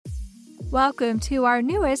Welcome to our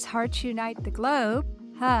newest Hearts Unite the Globe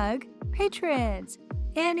Hug patrons.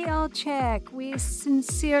 Annie Olchek, we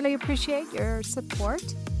sincerely appreciate your support.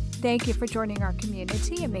 Thank you for joining our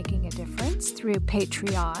community and making a difference through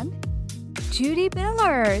Patreon. Judy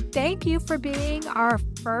Miller, thank you for being our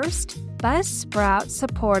first Buzzsprout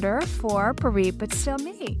supporter for Bereaved But Still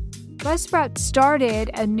Me. Buzzsprout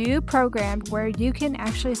started a new program where you can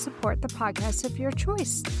actually support the podcast of your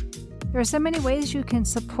choice. There are so many ways you can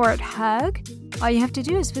support HUG. All you have to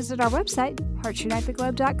do is visit our website,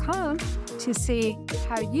 heartsunitetheglobe.com, to see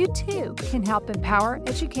how you too can help empower,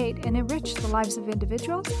 educate, and enrich the lives of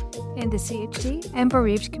individuals in the CHD and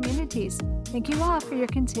bereaved communities. Thank you all for your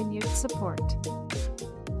continued support.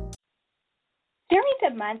 During the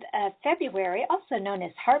month of February, also known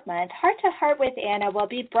as Heart Month, Heart to Heart with Anna will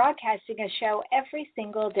be broadcasting a show every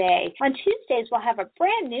single day. On Tuesdays, we'll have a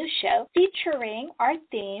brand new show featuring our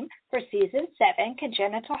theme for Season 7,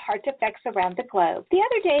 Congenital Heart Defects Around the Globe. The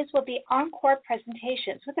other days will be Encore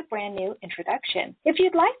presentations with a brand new introduction. If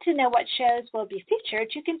you'd like to know what shows will be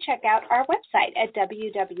featured, you can check out our website at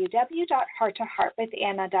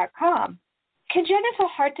www.hearttoheartwithanna.com. Congenital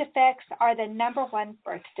heart defects are the #1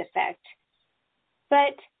 birth defect.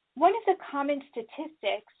 But one of the common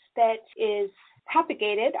statistics that is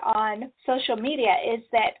propagated on social media is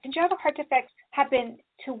that congenital heart defects happen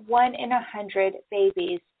to 1 in 100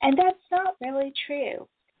 babies, and that's not really true.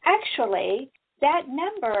 Actually, that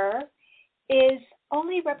number is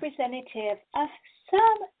only representative of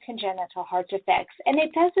some congenital heart defects, and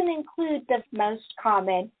it doesn't include the most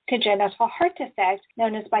common congenital heart defect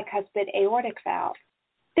known as bicuspid aortic valve.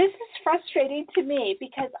 This is frustrating to me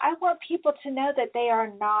because I want people to know that they are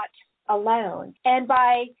not alone. And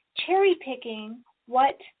by cherry picking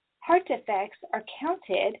what heart defects are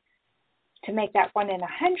counted to make that 1 in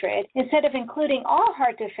 100, instead of including all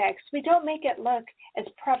heart defects, we don't make it look as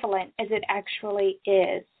prevalent as it actually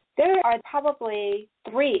is. There are probably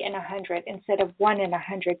 3 in 100 instead of 1 in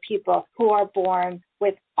 100 people who are born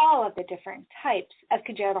with all of the different types of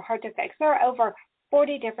congenital heart defects. There are over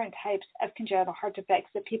 40 different types of congenital heart defects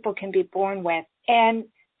that people can be born with. And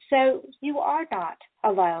so you are not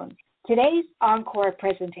alone. Today's Encore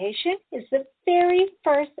presentation is the very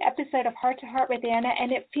first episode of Heart to Heart with Anna,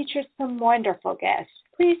 and it features some wonderful guests.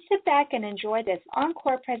 Please sit back and enjoy this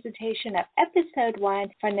Encore presentation of Episode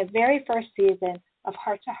 1 from the very first season of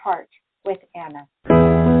Heart to Heart with Anna.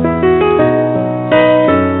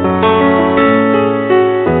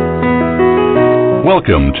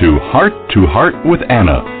 Welcome to Heart with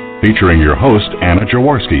Anna, featuring your host, Anna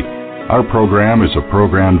Jaworski. Our program is a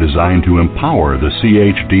program designed to empower the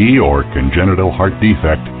CHD or congenital heart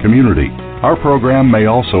defect community. Our program may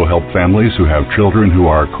also help families who have children who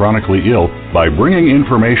are chronically ill by bringing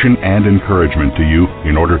information and encouragement to you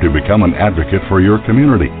in order to become an advocate for your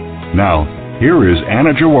community. Now, here is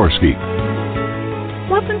Anna Jaworski.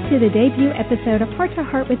 Welcome to the debut episode of Heart to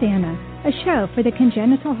Heart with Anna, a show for the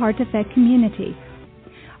congenital heart defect community.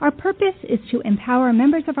 Our purpose is to empower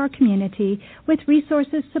members of our community with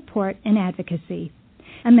resources, support, and advocacy.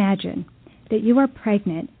 Imagine that you are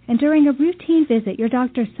pregnant, and during a routine visit, your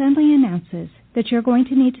doctor suddenly announces that you're going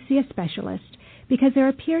to need to see a specialist because there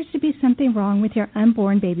appears to be something wrong with your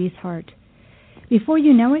unborn baby's heart. Before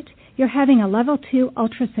you know it, you're having a level 2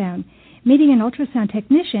 ultrasound, meeting an ultrasound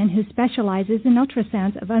technician who specializes in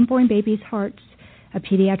ultrasounds of unborn babies' hearts, a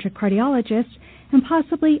pediatric cardiologist, and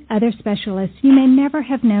possibly other specialists you may never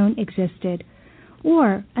have known existed.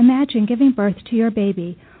 Or imagine giving birth to your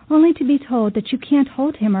baby, only to be told that you can't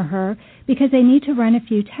hold him or her because they need to run a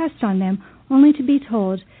few tests on them, only to be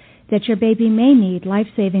told that your baby may need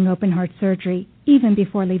life-saving open heart surgery even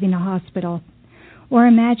before leaving the hospital. Or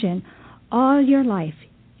imagine all your life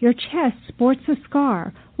your chest sports a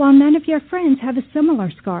scar while none of your friends have a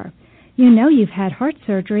similar scar. You know you've had heart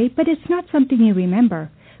surgery, but it's not something you remember,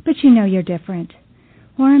 but you know you're different.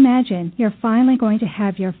 Or imagine you're finally going to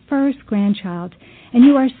have your first grandchild, and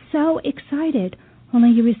you are so excited, only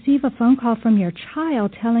you receive a phone call from your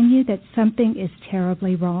child telling you that something is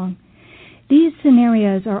terribly wrong. These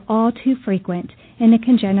scenarios are all too frequent in the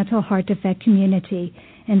congenital heart defect community,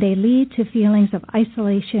 and they lead to feelings of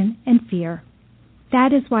isolation and fear.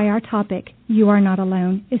 That is why our topic, You Are Not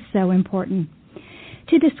Alone, is so important.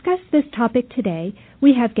 To discuss this topic today,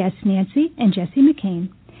 we have guests Nancy and Jesse McCain,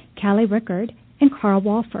 Callie Rickard, and Carl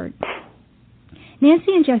Walford.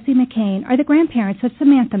 Nancy and Jesse McCain are the grandparents of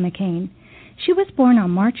Samantha McCain. She was born on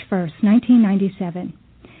March 1st, 1997.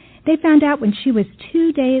 They found out when she was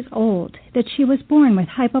 2 days old that she was born with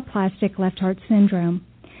hypoplastic left heart syndrome.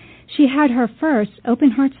 She had her first open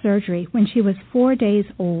heart surgery when she was 4 days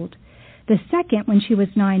old. the second when she was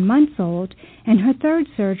 9 months old, and her third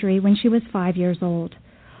surgery when she was 5 years old.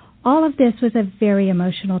 All of this was a very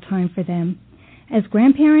emotional time for them. As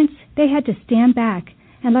grandparents, they had to stand back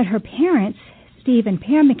and let her parents, Steve and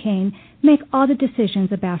Pam McCain, make all the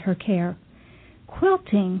decisions about her care.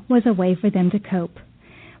 Quilting was a way for them to cope.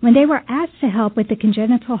 When they were asked to help with the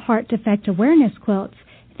congenital heart defect awareness quilts,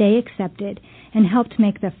 they accepted and helped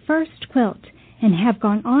make the first quilt and have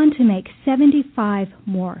gone on to make 75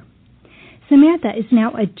 more. Samantha is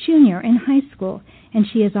now a junior in high school, and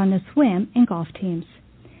she is on the swim and golf teams.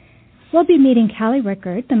 We'll be meeting Callie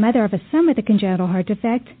Rickard, the mother of a son with a congenital heart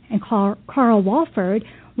defect, and Carl Walford,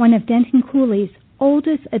 one of Denton Cooley's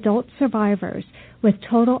oldest adult survivors with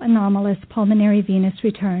total anomalous pulmonary venous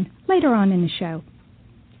return, later on in the show.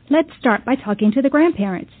 Let's start by talking to the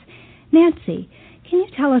grandparents. Nancy, can you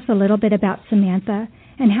tell us a little bit about Samantha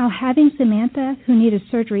and how having Samantha, who needed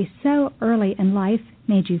surgery so early in life,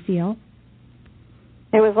 made you feel?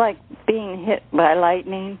 It was like being hit by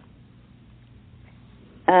lightning.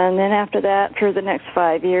 And then after that, for the next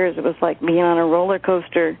 5 years, it was like being on a roller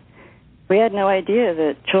coaster. We had no idea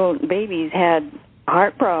that babies had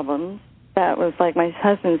heart problems. That was, like my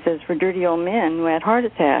husband says, for dirty old men who had heart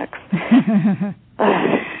attacks.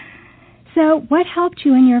 So what helped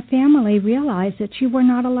you and your family realize that you were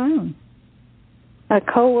not alone? A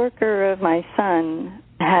coworker of my son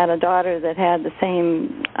had a daughter that had the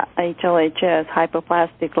same HLHS,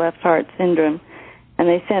 hypoplastic left heart syndrome, and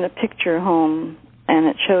they sent a picture home, and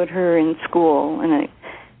it showed her in school, and it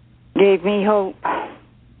gave me hope.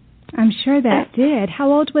 I'm sure that did. How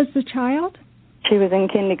old was the child? She was in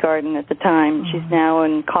kindergarten at the time. She's now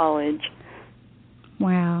in college.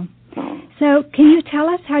 Wow. So can you tell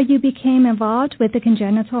us how you became involved with the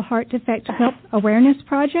Congenital Heart Defect Quilt Awareness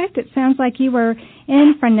Project? It sounds like you were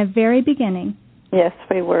in from the very beginning. Yes,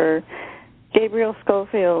 we were. Gabriel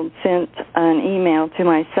Schofield sent an email to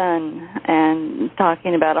my son and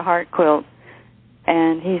talking about a heart quilt.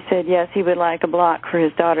 And he said, yes, he would like a block for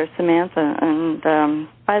his daughter, Samantha. And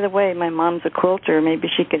by the way, my mom's a quilter. Maybe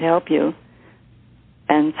she could help you.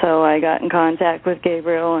 And so I got in contact with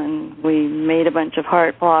Gabriel, and we made a bunch of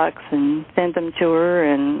heart blocks and sent them to her,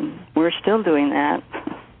 and we're still doing that.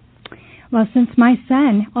 Well, since my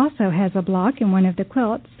son also has a block in one of the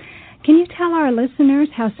quilts, can you tell our listeners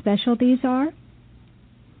how special these are?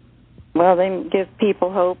 Well, they give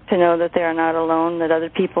people hope to know that they are not alone, that other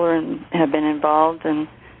people have been involved, and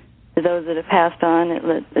to those that have passed on,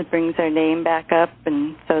 it brings their name back up,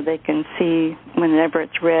 and so they can see whenever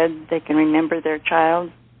it's read, they can remember their child,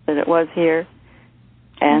 that it was here,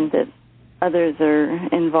 and that others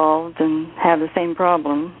are involved and have the same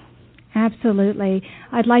problem. Absolutely.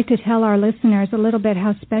 I'd like to tell our listeners a little bit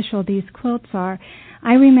how special these quilts are.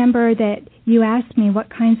 I remember that you asked me what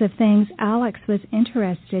kinds of things Alex was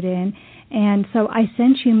interested in, and so I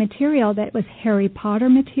sent you material that was Harry Potter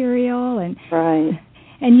material, and right.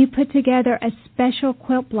 And you put together a special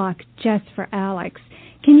quilt block just for Alex.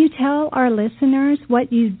 Can you tell our listeners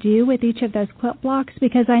what you do with each of those quilt blocks?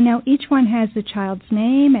 Because I know each one has the child's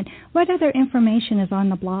name, and what other information is on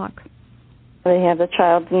the block? They have the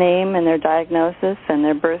child's name and their diagnosis and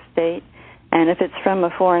their birth date. And if it's from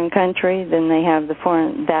a foreign country, then they have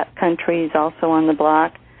that country is also on the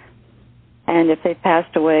block. And if they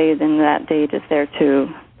passed away, then that date is there too.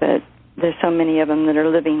 But there's so many of them that are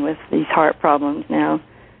living with these heart problems now.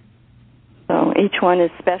 So each one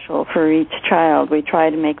is special for each child. We try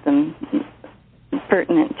to make them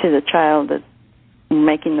pertinent to the child that we're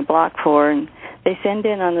making the block for. And they send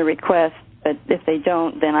in on the request, but if they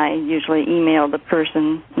don't, then I usually email the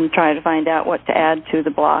person and try to find out what to add to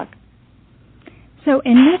the block. So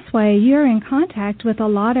in this way, you're in contact with a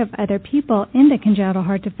lot of other people in the congenital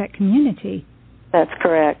heart defect community. That's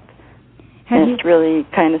correct. It's really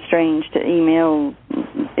kind of strange to email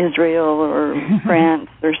Israel or France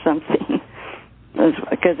or something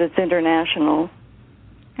because it's international.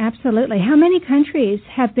 Absolutely. How many countries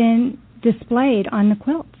have been displayed on the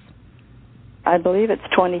quilts? I believe it's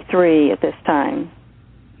 23 at this time.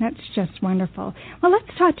 That's just wonderful. Well,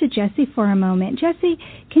 let's talk to Jessie for a moment. Jessie,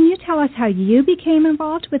 can you tell us how you became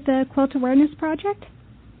involved with the Quilt Awareness Project?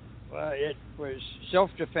 Well, it was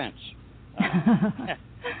self-defense.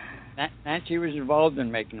 Nancy was involved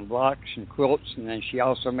in making blocks and quilts, and then she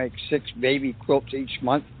also makes 6 baby quilts each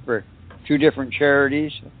month for 2 different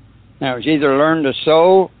charities. Now, it was either learn to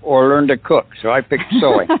sew or learn to cook, so I picked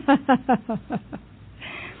sewing.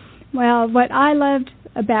 Well, what I loved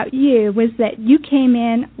about you was that you came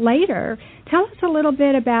in later. Tell us a little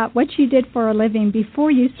bit about what you did for a living before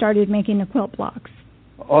you started making the quilt blocks.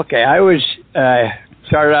 Okay, I was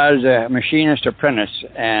started out as a machinist apprentice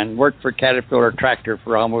and worked for Caterpillar Tractor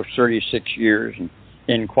for almost 36 years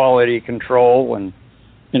in quality control and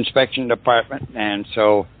inspection department. And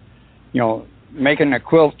so, making the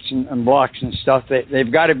quilts and blocks and stuff,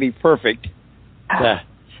 they've got to be perfect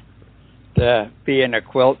to be in a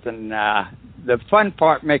quilt. And the fun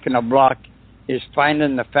part making a block is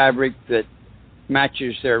finding the fabric that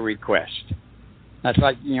matches their request. That's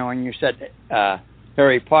like, when you said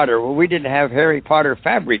Harry Potter. Well, we didn't have Harry Potter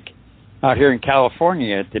fabric out here in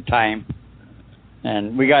California at the time.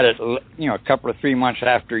 And we got it, a couple of 3 months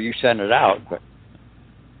after you sent it out. But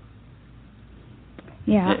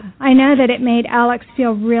yeah, I know that it made Alex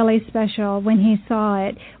feel really special when he saw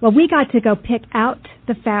it. Well, we got to go pick out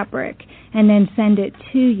the fabric and then send it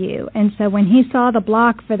to you. And so when he saw the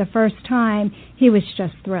block for the first time, he was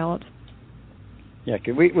just thrilled. Yeah,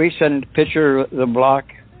 'cause we send a picture of the block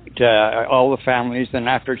to all the families, and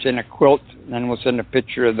after it's in a quilt, then we'll send a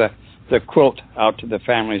picture of the quilt out to the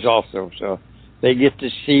families also. So they get to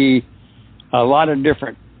see a lot of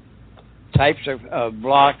different types of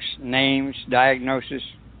blocks, names, diagnosis,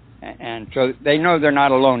 and so they know they're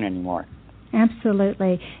not alone anymore.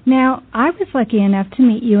 Absolutely. Now, I was lucky enough to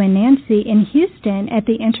meet you and Nancy in Houston at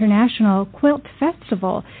the International Quilt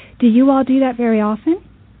Festival. Do you all do that very often?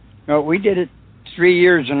 No, we did it 3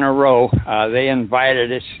 years in a row. They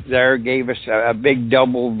invited us there, gave us a big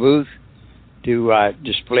double booth to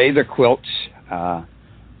display the quilts,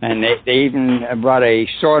 and they even brought a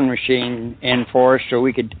sewing machine in for us so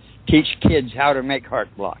we could teach kids how to make heart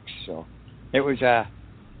blocks. So it was a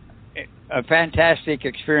fantastic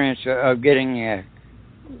experience of getting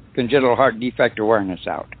congenital heart defect awareness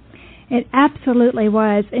out. It absolutely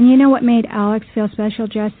was. And you know what made Alex feel special,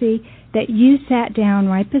 Jesse? That you sat down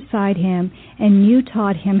right beside him and you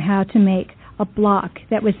taught him how to make a block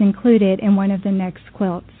that was included in one of the next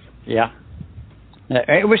quilts. Yeah.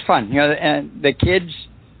 It was fun. And the kids,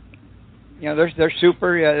 they're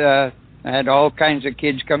super. I had all kinds of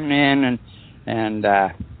kids coming in, and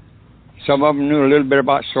some of them knew a little bit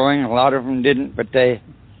about sewing, a lot of them didn't, but they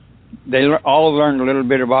all learned a little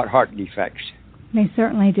bit about heart defects. They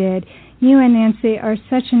certainly did. You and Nancy are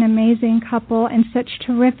such an amazing couple and such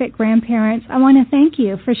terrific grandparents. I want to thank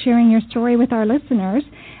you for sharing your story with our listeners.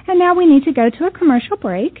 And now we need to go to a commercial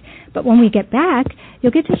break. But when we get back,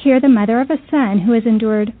 you'll get to hear the mother of a son who has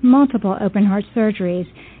endured multiple open heart surgeries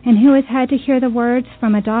and who has had to hear the words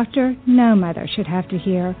from a doctor no mother should have to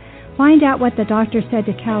hear. Find out what the doctor said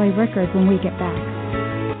to Callie Rickard when we get back.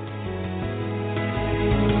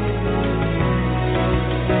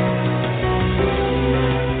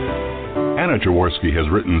 Anna Jaworski has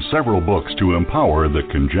written several books to empower the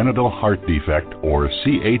congenital heart defect, or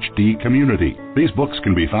CHD, community. These books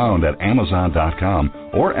can be found at Amazon.com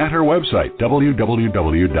or at her website,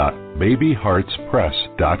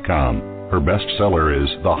 www.babyheartspress.com. Her bestseller is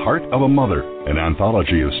The Heart of a Mother, an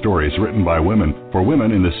anthology of stories written by women for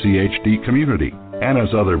women in the CHD community.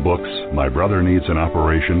 Anna's other books, My Brother Needs an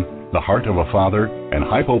Operation, The Heart of a Father, and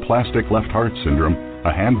Hypoplastic Left Heart Syndrome,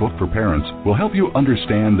 a handbook for parents, will help you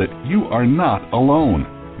understand that you are not alone.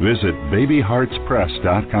 Visit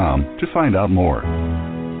babyheartspress.com to find out more.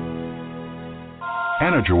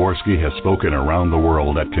 Anna Jaworski has spoken around the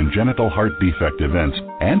world at congenital heart defect events,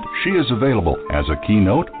 and she is available as a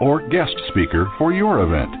keynote or guest speaker for your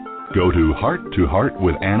event. Go to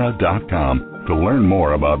hearttoheartwithanna.com to learn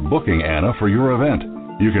more about booking Anna for your event.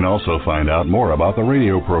 You can also find out more about the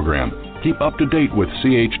radio program, keep up to date with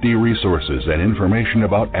CHD resources and information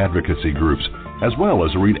about advocacy groups, as well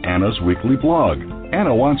as read Anna's weekly blog.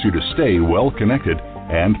 Anna wants you to stay well connected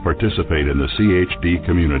and participate in the CHD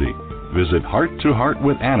community. Visit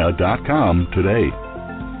hearttoheartwithanna.com today.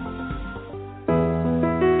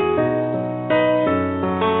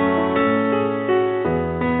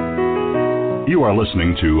 You are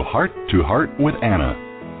listening to Heart with Anna.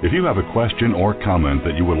 If you have a question or comment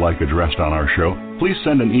that you would like addressed on our show, please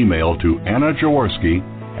send an email to Anna Jaworski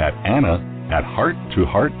at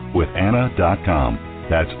anna@hearttoheartwithanna.com.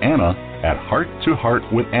 That's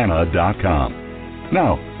Anna@hearttoheartwithanna.com.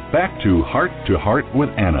 Now, back to Heart with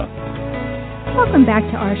Anna. Welcome back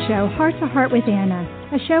to our show, Heart to Heart with Anna,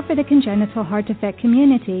 a show for the congenital heart defect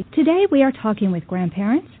community. Today we are talking with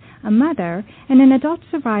grandparents, a mother, and an adult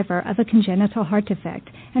survivor of a congenital heart defect,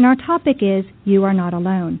 and our topic is You Are Not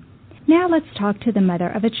Alone. Now let's talk to the mother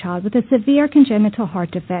of a child with a severe congenital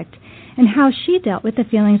heart defect and how she dealt with the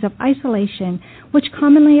feelings of isolation which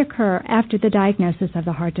commonly occur after the diagnosis of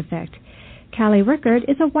the heart defect. Callie Rickard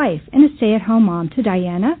is a wife and a stay-at-home mom to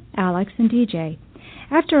Diana, Alex, and DJ.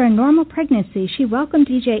 After a normal pregnancy, she welcomed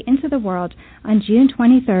DJ into the world on June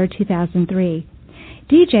 23, 2003.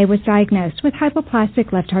 DJ was diagnosed with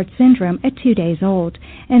hypoplastic left heart syndrome at 2 days old,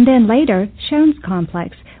 and then later Shone's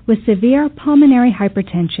complex with severe pulmonary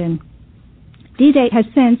hypertension. DJ has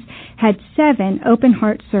since had 7 open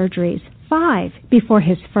heart surgeries, 5 before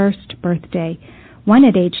his first birthday, 1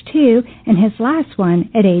 at age 2 and his last one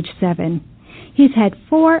at age 7. He's had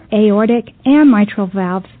 4 aortic and mitral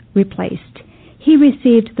valves replaced. He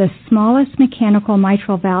received the smallest mechanical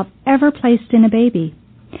mitral valve ever placed in a baby.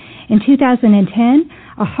 In 2010,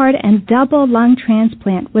 a heart and double lung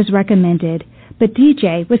transplant was recommended, but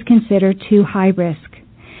DJ was considered too high risk.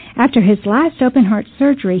 After his last open heart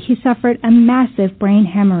surgery, he suffered a massive brain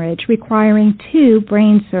hemorrhage requiring 2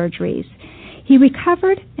 brain surgeries. He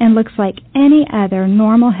recovered and looks like any other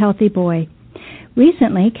normal, healthy boy.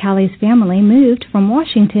 Recently, Callie's family moved from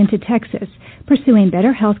Washington to Texas, pursuing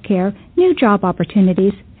better health care, new job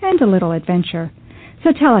opportunities, and a little adventure.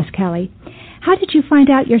 So tell us, Callie, how did you find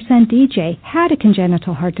out your son DJ had a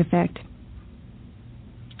congenital heart defect?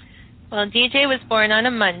 Well, DJ was born on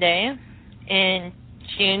a Monday in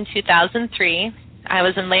June 2003. I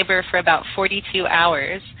was in labor for about 42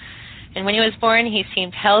 hours. And when he was born, he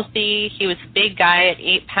seemed healthy. He was a big guy at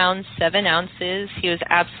 8 pounds, 7 ounces. He was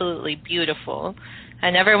absolutely beautiful.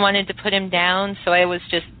 I never wanted to put him down, so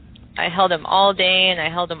I held him all day and I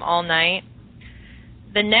held him all night.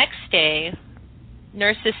 The next day,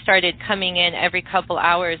 nurses started coming in every couple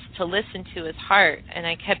hours to listen to his heart, and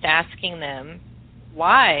I kept asking them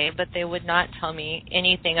why, but they would not tell me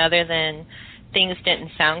anything other than things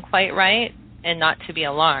didn't sound quite right and not to be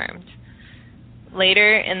alarmed.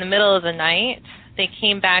 Later, in the middle of the night, they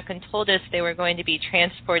came back and told us they were going to be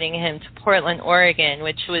transporting him to Portland, Oregon,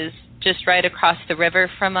 which was just right across the river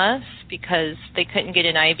from us because they couldn't get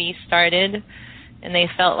an IV started, and they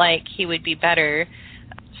felt like he would be better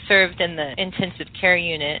served in the intensive care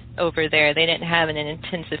unit over there. They didn't have an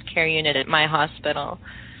intensive care unit at my hospital.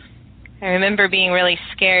 I remember being really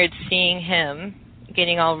scared seeing him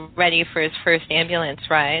getting all ready for his first ambulance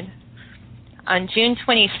ride. On June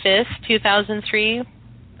 25th, 2003,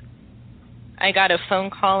 I got a phone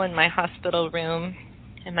call in my hospital room,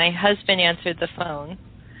 and my husband answered the phone.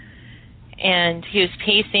 And he was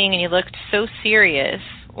pacing, and he looked so serious.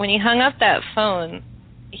 When he hung up that phone,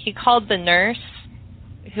 he called the nurse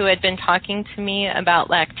who had been talking to me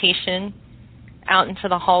about lactation out into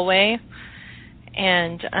the hallway.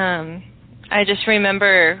 And I just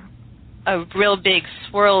remember a real big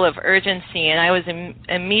swirl of urgency, and I was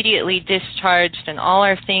immediately discharged, and all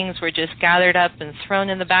our things were just gathered up and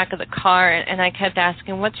thrown in the back of the car, and I kept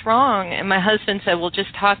asking, what's wrong? And my husband said, well,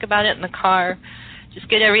 just talk about it in the car. Just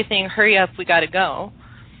get everything, hurry up, we got to go.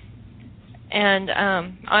 And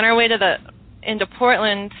on our way into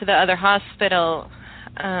Portland to the other hospital,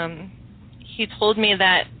 he told me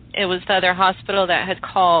that it was the other hospital that had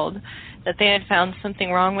called, that they had found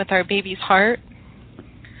something wrong with our baby's heart.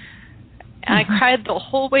 And I cried the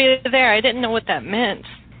whole way there. I didn't know what that meant.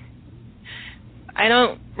 I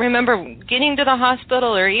don't remember getting to the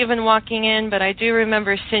hospital or even walking in, but I do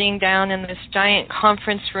remember sitting down in this giant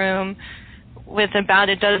conference room with about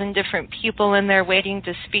a dozen different people in there waiting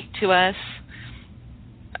to speak to us.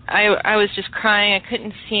 I was just crying. I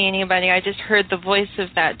couldn't see anybody. I just heard the voice of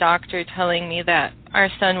that doctor telling me that our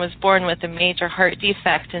son was born with a major heart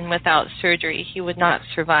defect, and without surgery he would not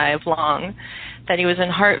survive long, that he was in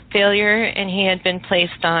heart failure and he had been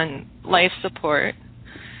placed on life support.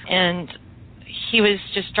 And he was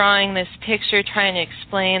just drawing this picture, trying to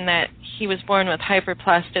explain that he was born with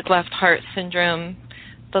hyperplastic left heart syndrome.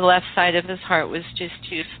 The left side of his heart was just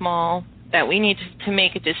too small, that we needed to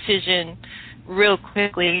make a decision real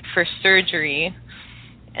quickly for surgery,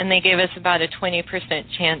 and they gave us about a 20%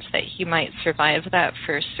 chance that he might survive that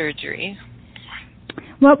first surgery.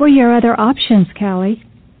 What were your other options, Callie?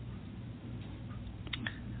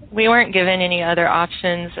 We weren't given any other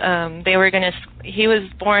options. He was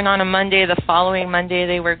born on a Monday. The following Monday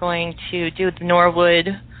they were going to do the Norwood,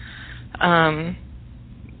 and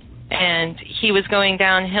he was going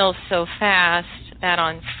downhill so fast that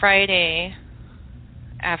on Friday,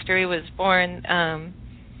 after he was born,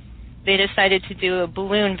 they decided to do a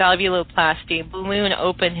balloon valvuloplasty, balloon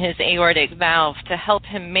open his aortic valve to help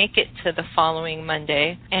him make it to the following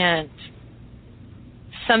Monday. And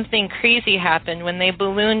something crazy happened. When they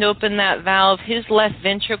ballooned open that valve, his left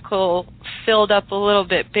ventricle filled up a little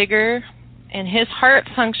bit bigger, and his heart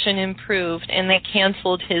function improved, and they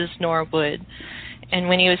canceled his Norwood. And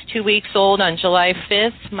when he was 2 weeks old, on July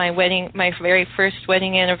 5th, my very first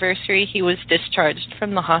wedding anniversary, he was discharged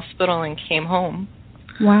from the hospital and came home.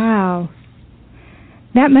 Wow.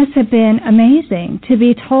 That must have been amazing to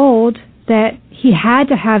be told that he had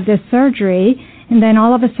to have this surgery And then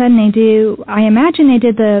all of a sudden I imagine they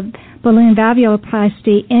did the balloon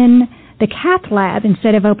valvuloplasty in the cath lab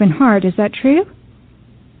instead of open heart. Is that true?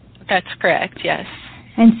 That's correct, yes.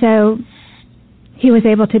 And so he was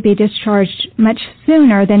able to be discharged much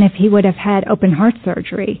sooner than if he would have had open heart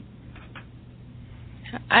surgery.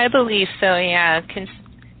 I believe so, yeah.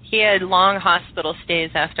 He had long hospital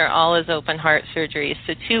stays after all his open heart surgeries,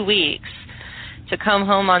 so 2 weeks to come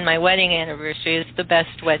home on my wedding anniversary is the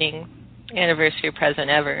best wedding anniversary present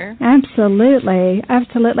ever. Absolutely,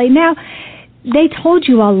 absolutely. Now, they told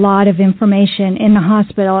you a lot of information in the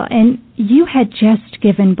hospital, and you had just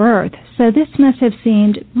given birth, so this must have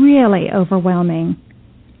seemed really overwhelming.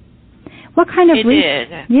 What kind of did.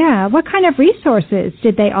 Yeah, what kind of resources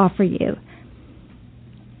did they offer you?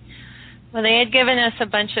 Well, they had given us a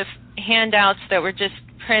bunch of handouts that were just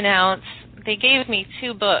printouts. They gave me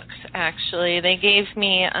 2 books, actually. They gave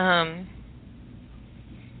me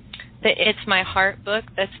the It's My Heart book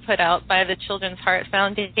that's put out by the Children's Heart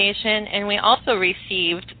Foundation, and we also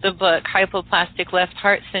received the book Hypoplastic Left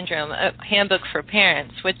Heart Syndrome, a handbook for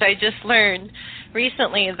parents, which I just learned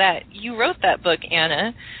recently that you wrote that book,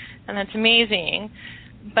 Anna, and that's amazing.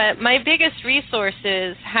 But my biggest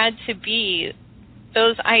resources had to be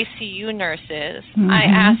those ICU nurses. Mm-hmm. I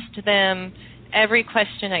asked them every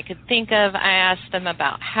question I could think of. I asked them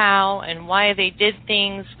about how and why they did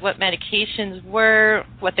things, what medications were,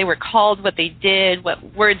 what they were called, what they did,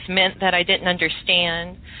 what words meant that I didn't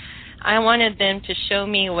understand. I wanted them to show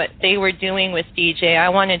me what they were doing with DJ. I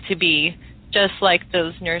wanted to be just like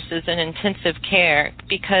those nurses in intensive care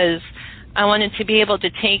because I wanted to be able to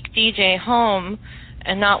take DJ home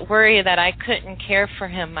and not worry that I couldn't care for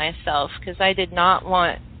him myself because I did not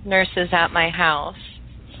want nurses at my house.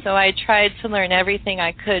 So I tried to learn everything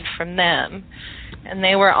I could from them. And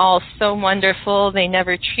they were all so wonderful. They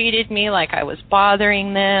never treated me like I was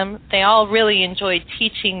bothering them. They all really enjoyed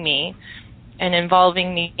teaching me and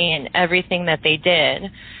involving me in everything that they did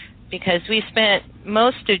because we spent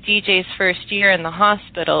most of DJ's first year in the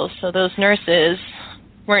hospital, so those nurses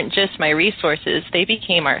weren't just my resources. They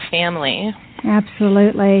became our family.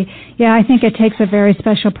 Absolutely. Yeah, I think it takes a very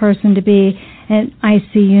special person to be an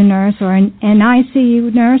ICU nurse or an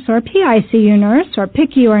NICU nurse or a PICU nurse or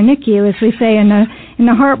PICU or NICU, as we say in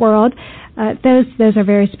the heart world. Those are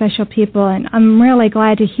very special people, and I'm really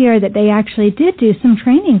glad to hear that they actually did do some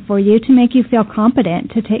training for you to make you feel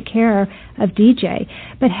competent to take care of DJ.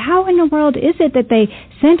 But how in the world is it that they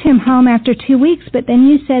sent him home after 2 weeks, but then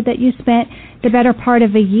you said that you spent the better part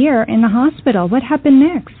of a year in the hospital? What happened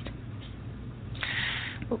next?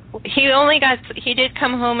 He did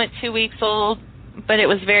come home at 2 weeks old, but it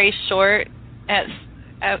was very short.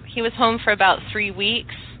 He was home for about 3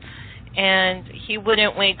 weeks, and he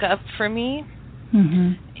wouldn't wake up for me.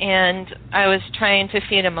 Mm-hmm. And I was trying to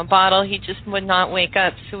feed him a bottle. He just would not wake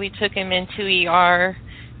up, so we took him into ER.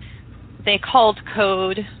 They called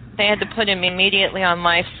code. They had to put him immediately on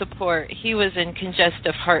life support. He was in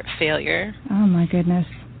congestive heart failure. Oh, my goodness.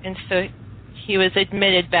 And so he was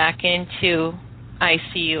admitted back into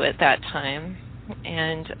ICU at that time.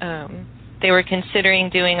 And they were considering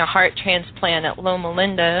doing a heart transplant at Loma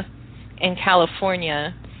Linda in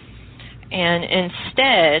California, and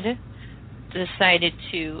instead decided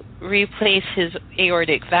to replace his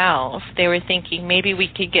aortic valve. They were thinking maybe we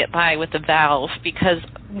could get by with a valve because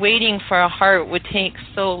waiting for a heart would take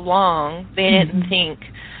so long. They didn't think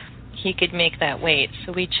he could make that wait,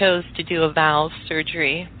 so we chose to do a valve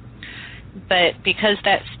surgery. But because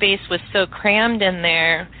that space was so crammed in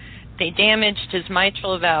there, they damaged his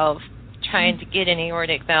mitral valve trying to get an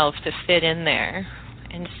aortic valve to fit in there.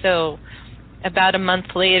 And so about a month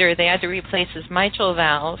later, they had to replace his mitral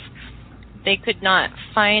valve. They could not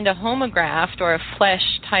find a homograft or a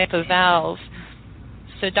flesh type of valve.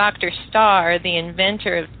 So Dr. Starr, the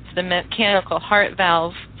inventor of the mechanical heart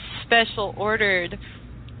valve, special ordered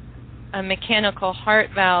a mechanical heart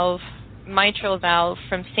valve, mitral valve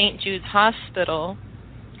from St. Jude's Hospital,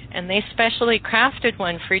 and they specially crafted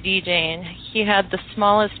one for DJ, and he had the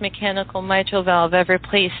smallest mechanical mitral valve ever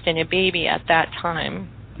placed in a baby at that time.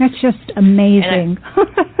 That's just amazing.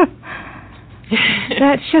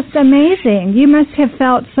 That's just amazing. You must have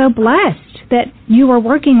felt so blessed that you were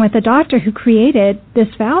working with a doctor who created this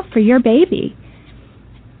valve for your baby.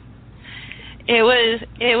 It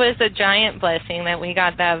was a giant blessing that we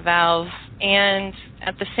got that valve, and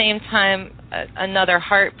at the same time another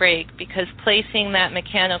heartbreak because placing that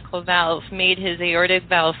mechanical valve made his aortic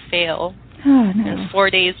valve fail. Oh, no. And 4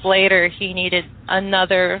 days later he needed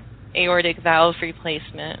another aortic valve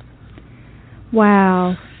replacement.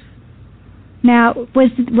 Wow. Now,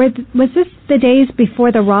 was this the days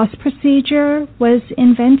before the Ross procedure was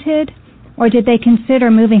invented, Or did they consider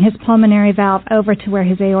moving his pulmonary valve over to where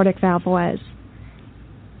his aortic valve was?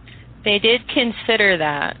 They did consider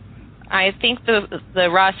that. I think the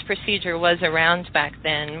Ross procedure was around back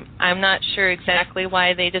then. I'm not sure exactly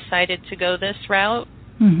why they decided to go this route,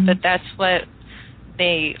 but that's what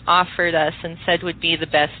they offered us and said would be the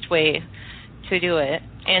best way to do it.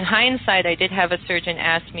 In hindsight, I did have a surgeon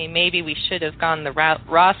ask me maybe we should have gone the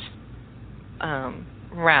Ross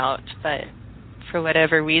route, but for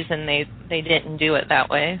whatever reason they didn't do it that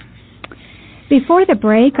way. Before the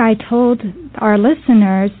break, I told our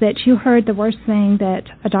listeners that you heard the worst thing that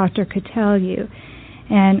a doctor could tell you,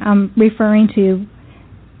 and I'm referring to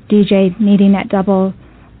DJ needing that double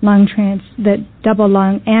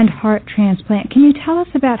lung and heart transplant. Can you tell us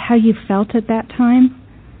about how you felt at that time?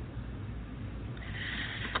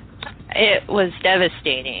 It was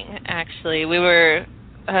devastating, actually. We were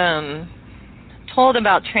told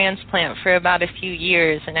about transplant for about a few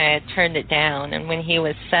years, and I had turned it down. And when he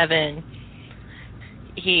was 7,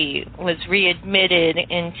 he was readmitted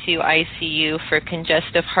into ICU for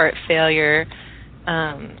congestive heart failure,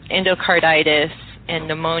 endocarditis, and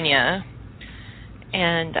pneumonia.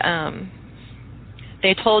 And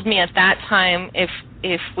they told me at that time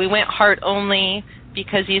if we went heart only,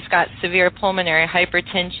 because he's got severe pulmonary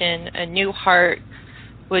hypertension, a new heart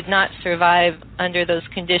would not survive under those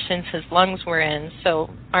conditions his lungs were in. So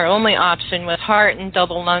our only option was heart and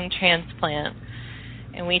double lung transplant.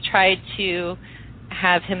 And we tried to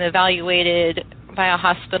have him evaluated by a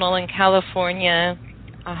hospital in California,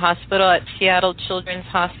 a hospital at Seattle Children's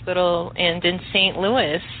Hospital, and in St.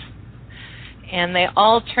 Louis. And they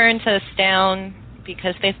all turned us down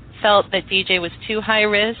because they felt that DJ was too high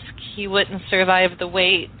risk. He wouldn't survive the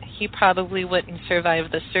wait. He probably wouldn't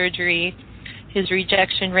survive the surgery. His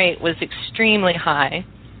rejection rate was extremely high.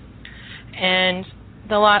 And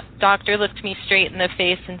the doctor looked me straight in the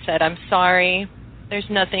face and said, "I'm sorry. There's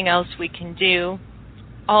nothing else we can do.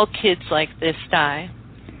 All kids like this die."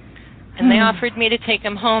 And they offered me to take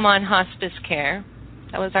him home on hospice care.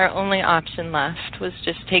 That was our only option left, was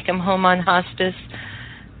just take him home on hospice.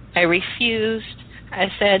 I refused. I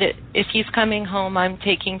said, if he's coming home, I'm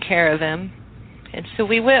taking care of him. And so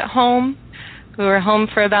we went home. We were home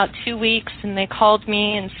for about 2 weeks, and they called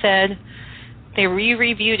me and said they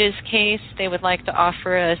re-reviewed his case. They would like to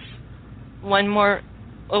offer us one more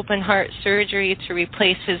open heart surgery to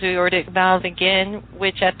replace his aortic valve again,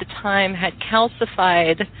 which at the time had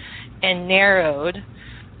calcified and narrowed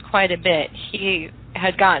quite a bit. He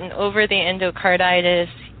had gotten over the endocarditis.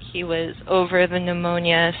 He was over the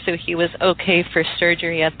pneumonia, so he was okay for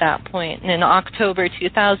surgery at that point. And in October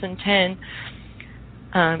 2010,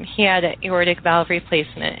 he had an aortic valve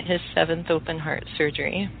replacement, his 7th open heart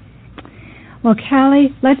surgery. Well,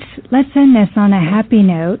 Callie, let's end this on a happy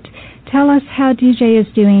note. Tell us how DJ is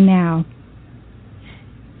doing now.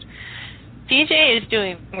 DJ is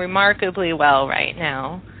doing remarkably well right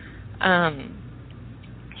now.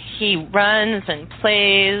 He runs and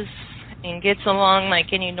plays and gets along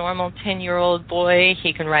like any normal 10-year-old boy.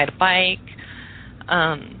 He can ride a bike.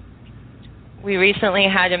 We recently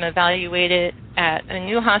had him evaluated at a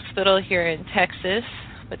new hospital here in Texas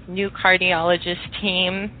with a new cardiologist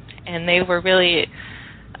team, and they were really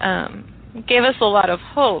gave us a lot of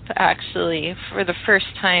hope, actually, for the first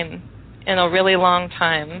time in a really long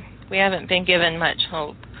time. We haven't been given much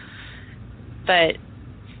hope. But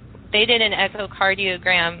they did an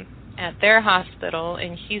echocardiogram at their hospital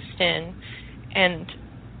in Houston, and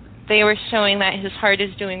they were showing that his heart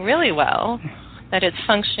is doing really well, that it's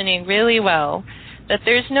functioning really well, that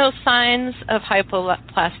there's no signs of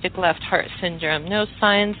hypoplastic left heart syndrome, no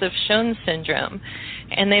signs of Schoen's syndrome.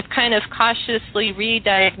 And they've kind of cautiously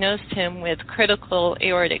re-diagnosed him with critical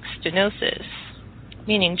aortic stenosis,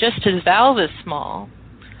 meaning just his valve is small.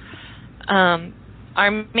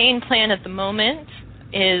 Our main plan at the moment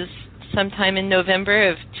is sometime in November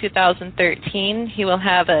of 2013, he will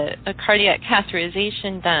have a cardiac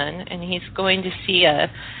catheterization done, and he's going to see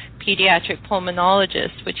a pediatric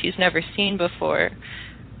pulmonologist, which he's never seen before.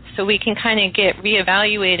 So we can kind of get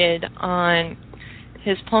reevaluated on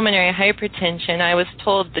his pulmonary hypertension. I was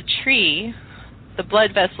told the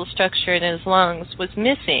blood vessel structure in his lungs was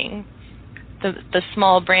missing, the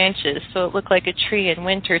small branches, so it looked like a tree in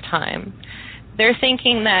wintertime. They're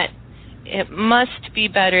thinking that it must be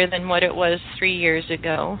better than what it was 3 years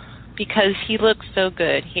ago because he looks so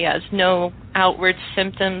good. He has no outward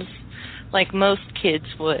symptoms like most kids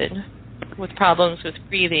would, with problems with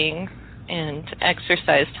breathing and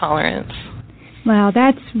exercise tolerance. Well,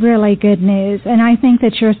 that's really good news, and I think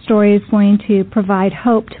that your story is going to provide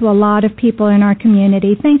hope to a lot of people in our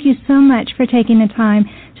community. Thank you so much for taking the time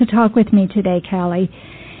to talk with me today, Callie.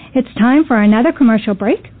 It's time for another commercial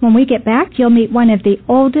break. When we get back, you'll meet one of the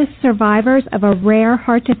oldest survivors of a rare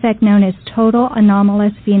heart defect known as total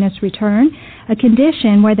anomalous venous return, a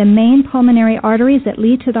condition where the main pulmonary arteries that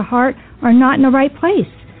lead to the heart are not in the right place.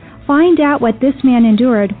 Find out what this man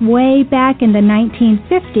endured way back in the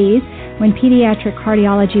 1950s when pediatric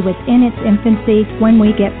cardiology was in its infancy when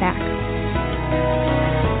we get back.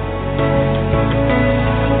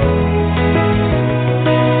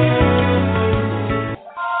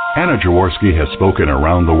 Anna Jaworski has spoken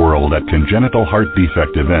around the world at congenital heart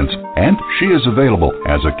defect events, and she is available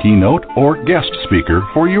as a keynote or guest speaker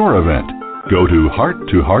for your event. Go to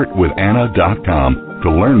hearttoheartwithanna.com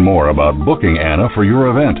to learn more about booking Anna for your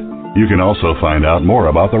event. You can also find out more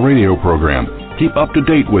about the radio program, keep up to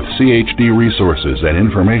date with CHD resources and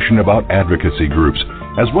information about advocacy groups,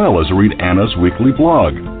 as well as read Anna's weekly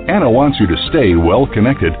blog. Anna wants you to stay well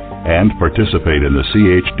connected and participate in the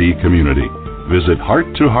CHD community. Visit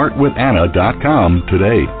hearttoheartwithanna.com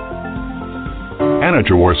today. Anna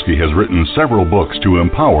Jaworski has written several books to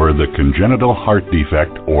empower the congenital heart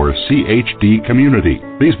defect or CHD community.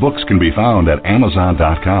 These books can be found at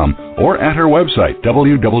Amazon.com or at her website,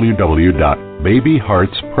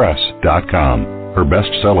 www.babyheartspress.com. Her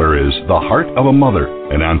bestseller is The Heart of a Mother,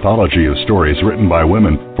 an anthology of stories written by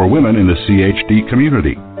women for women in the CHD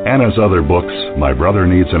community. Anna's other books, My Brother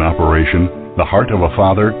Needs an Operation, The Heart of a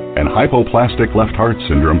Father, and Hypoplastic Left Heart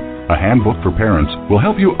Syndrome, a handbook for parents, will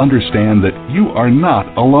help you understand that you are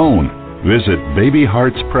not alone. Visit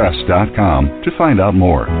babyheartspress.com to find out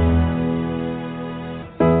more.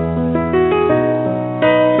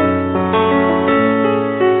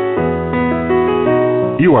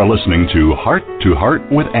 You are listening to Heart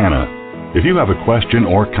with Anna. If you have a question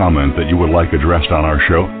or comment that you would like addressed on our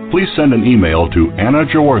show, please send an email to Anna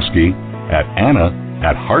Jaworski at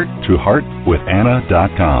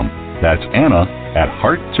anna@hearttoheartwithanna.com. That's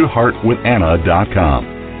Anna@hearttoheartwithanna.com.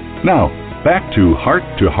 Now, back to Heart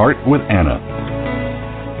with Anna.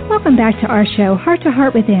 Welcome back to our show, Heart to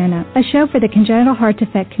Heart with Anna, a show for the congenital heart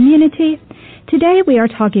defect community. Today we are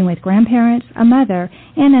talking with grandparents, a mother,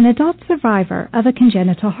 and an adult survivor of a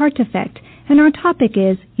congenital heart defect, and our topic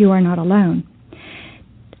is You Are Not Alone.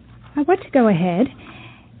 I want to go ahead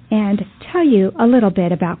and tell you a little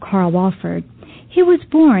bit about Carl Walford. He was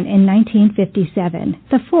born in 1957,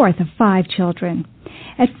 the fourth of 5 children.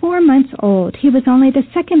 At 4 months old, he was only the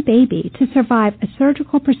second baby to survive a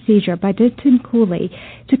surgical procedure by Denton Cooley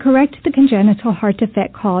to correct the congenital heart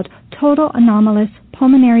defect called total anomalous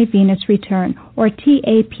pulmonary venous return, or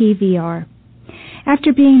TAPVR.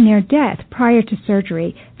 After being near death prior to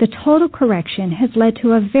surgery, the total correction has led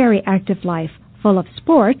to a very active life, full of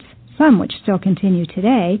sports, some which still continue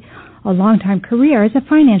today, a long-time career as a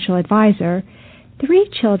financial advisor, 3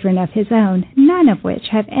 children of his own, none of which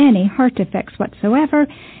have any heart defects whatsoever,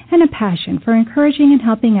 and a passion for encouraging and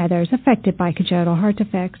helping others affected by congenital heart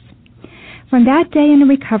defects. From that day in the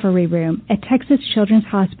recovery room at Texas Children's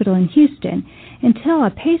Hospital in Houston until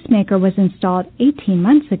a pacemaker was installed 18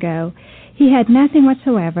 months ago, he had nothing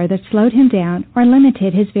whatsoever that slowed him down or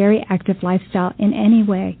limited his very active lifestyle in any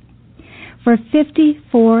way. For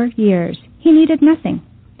 54 years, he needed nothing.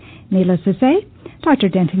 Needless to say, Dr.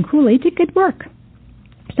 Denton Cooley did good work.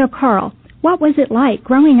 So, Carl, what was it like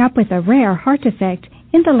growing up with a rare heart defect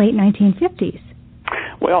in the late 1950s?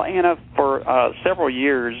 Well, Anna, for several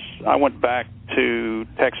years, I went back to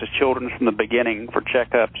Texas Children's from the beginning for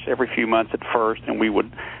checkups every few months at first, and we would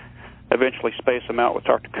eventually space them out with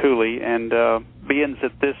Dr. Cooley. And being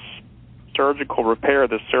that this surgical repair,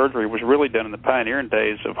 this surgery, was really done in the pioneering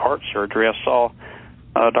days of heart surgery, I saw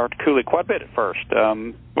Dr. Cooley quite a bit at first.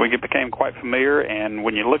 We became quite familiar, and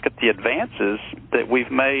when you look at the advances that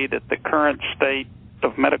we've made at the current state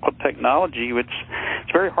of medical technology, it's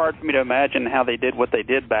very hard for me to imagine how they did what they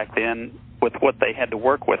did back then with what they had to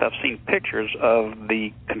work with. I've seen pictures of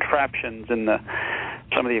the contraptions and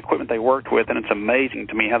some of the equipment they worked with, and it's amazing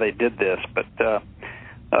to me how they did this. But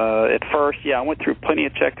at first, I went through plenty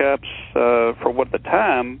of checkups for what at the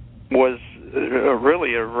time was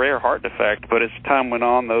really a rare heart defect, but as time went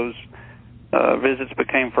on, those visits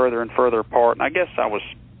became further and further apart. And I guess I was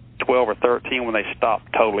 12 or 13 when they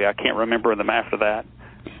stopped totally. I can't remember them after that.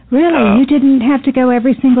 Really? You didn't have to go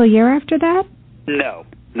every single year after that? No.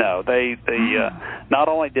 They not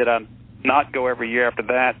only did I not go every year after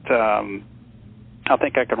that, I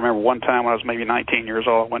think I can remember one time when I was maybe 19 years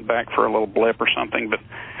old, I went back for a little blip or something, but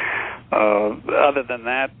other than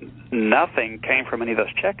that, nothing came from any of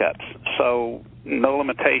those checkups. So no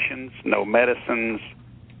limitations, no medicines,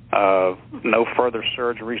 no further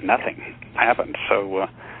surgeries, nothing happened. So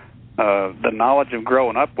the knowledge of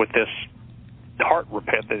growing up with this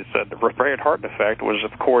the repaired heart defect was,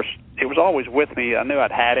 of course, it was always with me. I knew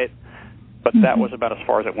I'd had it, but that was about as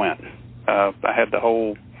far as it went. I had the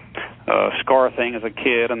whole scar thing as a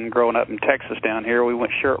kid, and growing up in Texas down here, we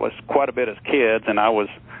went shirtless quite a bit as kids, and I was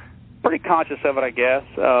pretty conscious of it, I guess.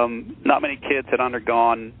 Not many kids had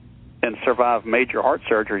undergone and survived major heart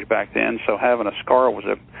surgeries back then, so having a scar was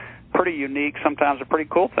a pretty unique, sometimes a pretty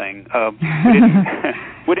cool thing.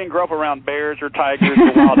 We didn't grow up around bears or tigers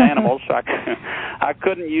or wild animals, so I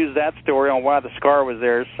couldn't use that story on why the scar was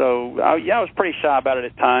there. So, I was pretty shy about it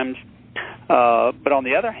at times. But on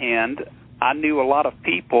the other hand, I knew a lot of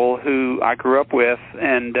people who I grew up with,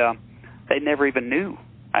 and they never even knew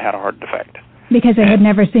I had a heart defect. Because they had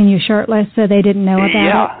never seen you shirtless, so they didn't know about it?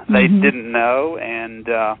 Yeah, they didn't know, and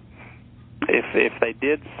if they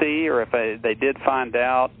did see or if they did find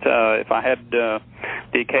out, if I had the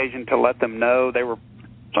occasion to let them know, they were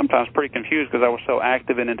sometimes pretty confused because I was so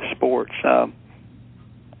active and into sports.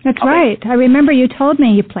 That's right. I remember you told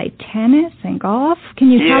me you played tennis and golf. Can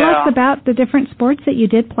you tell us about the different sports that you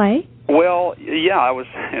did play? Well, yeah, I was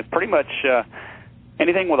pretty much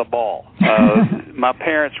anything with a ball. My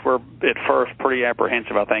parents were at first pretty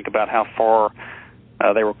apprehensive, I think, about how far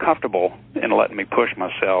they were comfortable in letting me push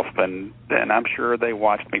myself, and I'm sure they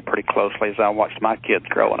watched me pretty closely as I watched my kids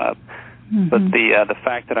growing up. But the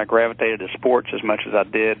fact that I gravitated to sports as much as I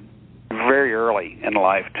did very early in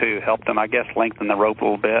life, too, helped them, I guess, lengthen the rope a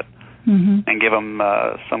little bit and give them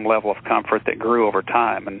some level of comfort that grew over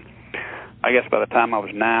time. And I guess by the time I was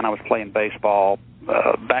 9, I was playing baseball.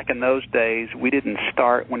 Back in those days, we didn't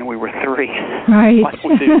start when we were 3, right, like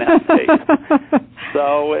we do nowadays.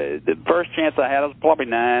 So the first chance I had, I was probably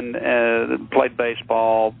 9, played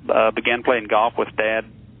baseball, began playing golf with Dad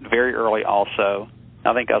very early also.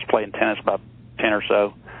 I think I was playing tennis about 10 or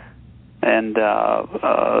so. And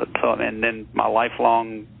and then my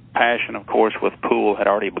lifelong passion, of course, with pool had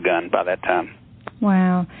already begun by that time.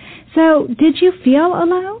 Wow. So did you feel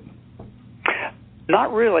alone?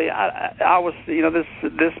 Not really. I was,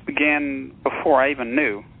 this began before I even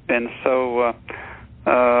knew, and so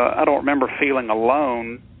I don't remember feeling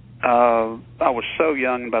alone. I was so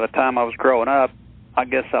young. By the time I was growing up, I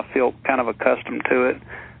guess I feel kind of accustomed to it,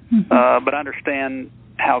 but I understand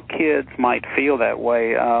how kids might feel that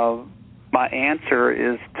way. My answer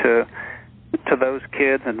is to those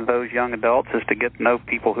kids and to those young adults is to get to know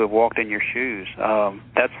people who have walked in your shoes.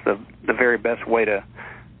 That's the very best way to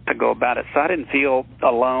go about it. So I didn't feel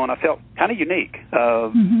alone. I felt kind of unique,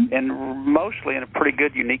 and mostly in a pretty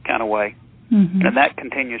good, unique kind of way. And that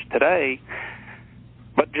continues today.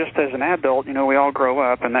 But just as an adult, we all grow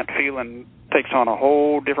up, and that feeling takes on a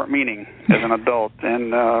whole different meaning as an adult.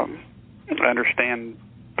 And I understand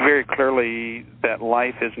very clearly that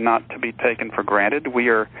life is not to be taken for granted.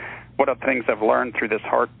 One of the things I've learned through this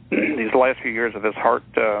these last few years of this heart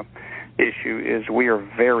issue is we are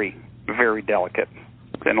very, very delicate.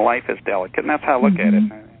 And life is delicate, and that's how I look at it.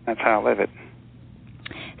 That's how I live it.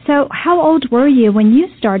 So how old were you when you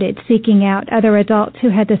started seeking out other adults who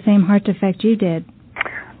had the same heart defect you did?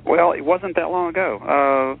 Well, it wasn't that long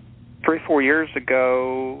ago. 3-4 years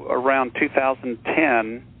ago, around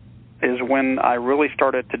 2010, is when I really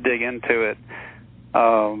started to dig into it.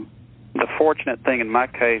 The fortunate thing in my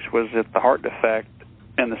case was that the heart defect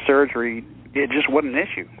and the surgery, it just wasn't an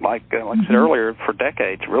issue, like I said earlier, for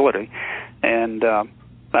decades, really. And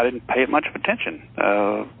I didn't pay it much of attention.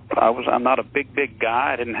 I'm not a big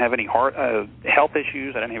guy. I didn't have any health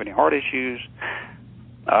issues. I didn't have any heart issues.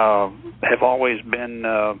 Have always been,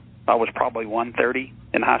 I was probably 130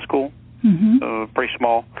 in high school, pretty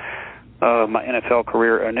small. My NFL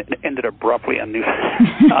career ended abruptly. I knew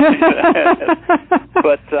that.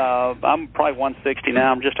 But I'm probably 160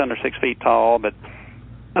 now. I'm just under 6 feet tall, but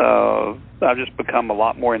I've just become a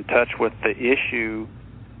lot more in touch with the issue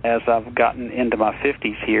as I've gotten into my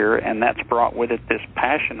 50s here, and that's brought with it this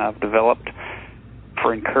passion I've developed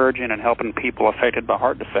for encouraging and helping people affected by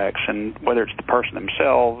heart defects, and whether it's the person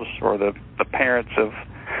themselves or the parents of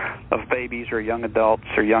babies or young adults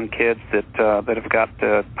or young kids that have got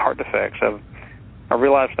heart defects. I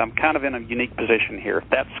realized I'm kind of in a unique position here.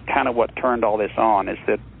 That's kind of what turned all this on, is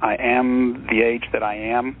that I am the age that I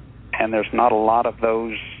am, and there's not a lot of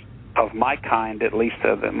those of my kind, at least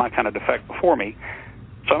my kind of defect before me.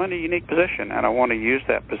 So I'm in a unique position, and I want to use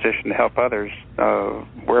that position to help others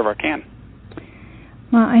wherever I can.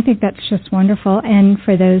 Well, I think that's just wonderful. And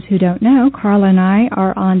for those who don't know, Carl and I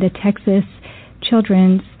are on the Texas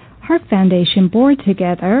Children's Heart Foundation board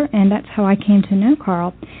together, and that's how I came to know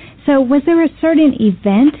Carl. So was there a certain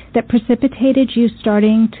event that precipitated you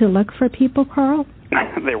starting to look for people, Carl?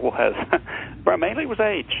 There was. But mainly it was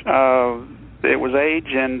age. It was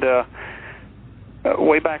age, and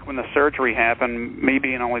way back when the surgery happened, me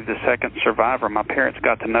being only the second survivor, my parents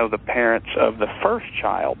got to know the parents of the first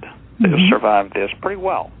child that survived this pretty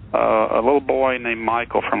well. A little boy named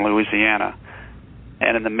Michael from Louisiana.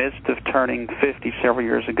 And in the midst of turning 50 several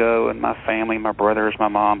years ago, and my family, my brothers, my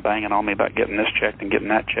mom banging on me about getting this checked and getting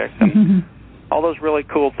that checked, and all those really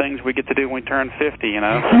cool things we get to do when we turn 50, you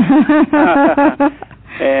know,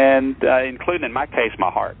 and including, in my case, my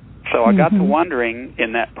heart. So I got to wondering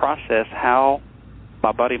in that process how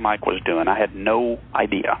my buddy Mike was doing. I had no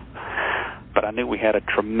idea, but I knew we had a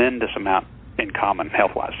tremendous amount in common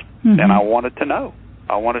health-wise, and I wanted to know.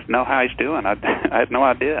 I wanted to know how he's doing. I had no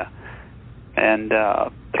idea. And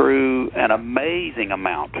through an amazing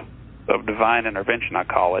amount of divine intervention, I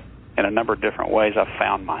call it, in a number of different ways, I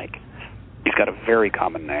found Mike. He's got a very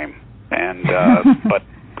common name, and but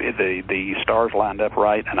the stars lined up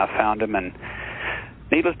right, and I found him. And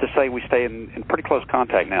needless to say, we stay in pretty close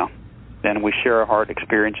contact now, and we share our hard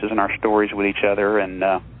experiences and our stories with each other, and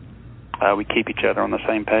we keep each other on the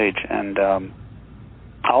same page. And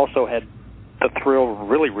I also had the thrill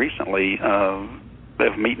really recently of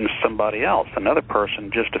meeting somebody else, another person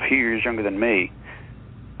just a few years younger than me,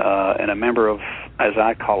 and a member of, as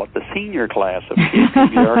I call it, the senior class of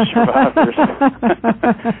TAPVR survivors.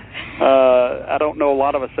 I don't know a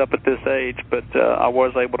lot of us up at this age, but I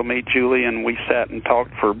was able to meet Julie, and we sat and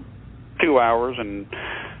talked for 2 hours and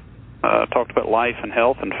talked about life and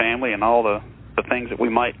health and family and all the things that we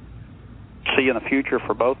might see in the future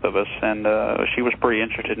for both of us. And she was pretty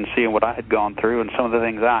interested in seeing what I had gone through, and some of the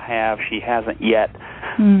things I have she hasn't yet,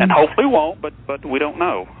 and hopefully won't, but we don't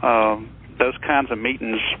know. Those kinds of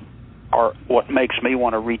meetings are what makes me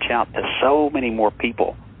want to reach out to so many more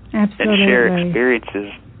people. Absolutely. And share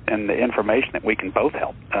experiences and the information that we can both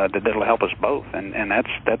help, that'll help us both. And that's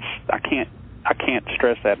I can't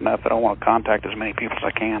stress that enough. I want to contact as many people as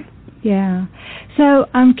I can. Yeah. So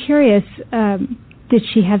I'm curious, did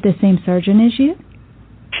she have the same surgeon as you?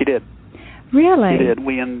 She did. Really? She did.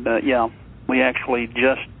 We actually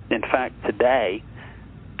just, in fact, today,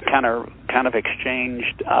 kind of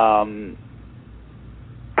exchanged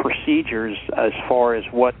procedures as far as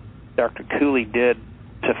what Dr. Cooley did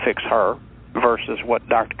to fix her versus what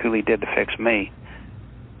Dr. Cooley did to fix me.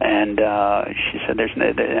 And she said,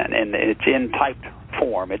 and it's in typed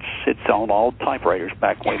form. It's on all typewriters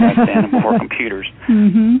way back then before computers.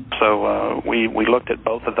 So we looked at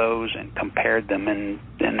both of those and compared them, and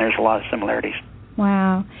there's a lot of similarities.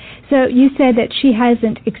 Wow. So you said that she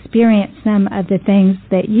hasn't experienced some of the things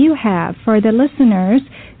that you have. For the listeners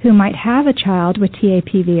who might have a child with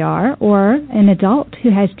TAPVR or an adult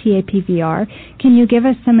who has TAPVR, can you give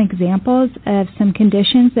us some examples of some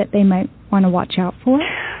conditions that they might want to watch out for?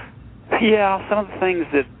 Yeah, some of the things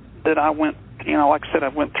that I went, like I said, I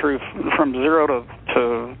went through from 0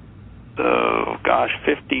 to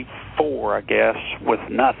 54, I guess, with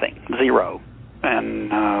nothing, 0. And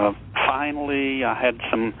finally, I had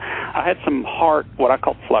some heart, what I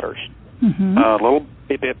call flutters, little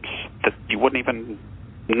bip-bips that you wouldn't even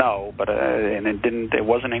know, but and it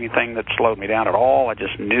wasn't anything that slowed me down at all. I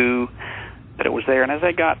just knew that it was there, and as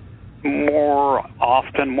they got more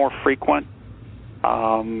often, more frequent,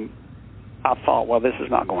 I thought, well, this is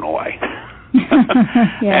not going away.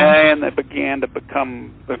 And it began to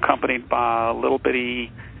become accompanied by a little dizzy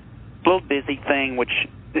thing, which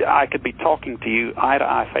I could be talking to you eye to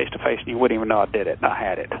eye, face to face, and you wouldn't even know I did it. I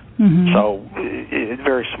had it. So it's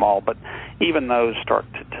very small, but even those start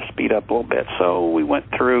to speed up a little bit. So we went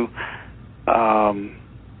through.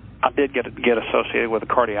 I did get associated with a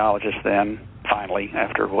cardiologist then, finally,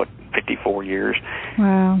 after 54 years.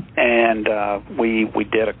 Wow. And we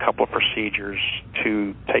did a couple of procedures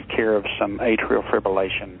to take care of some atrial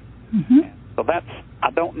fibrillation. So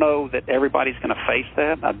I don't know that everybody's going to face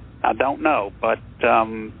that. I don't know, but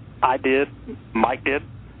I did. Mike did.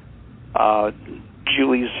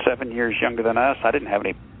 Julie's 7 years younger than us. I didn't have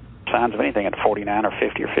any signs of anything at 49 or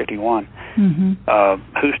 50 or 51.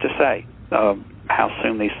 Who's to say how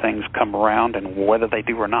soon these things come around and whether they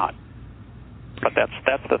do or not? But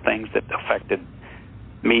that's the things that affected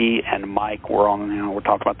me and Mike. We're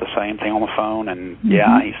talking about the same thing on the phone, and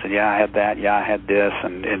he said, I had that, I had this,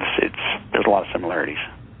 and there's a lot of similarities.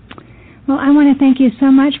 Well, I want to thank you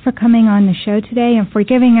so much for coming on the show today and for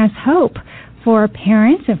giving us hope for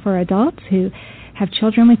parents and for adults who have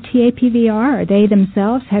children with TAPVR or they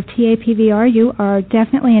themselves have TAPVR. You are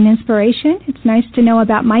definitely an inspiration. It's nice to know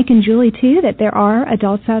about Mike and Julie, too, that there are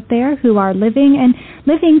adults out there who are living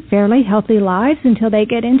fairly healthy lives until they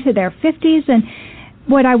get into their 50s. And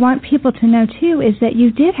what I want people to know, too, is that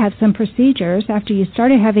you did have some procedures after you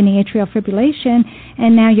started having the atrial fibrillation,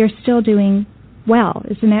 and now you're still doing well.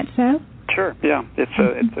 Isn't that so? Sure. Yeah, it's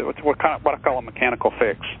what I call a mechanical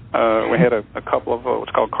fix. We had a couple of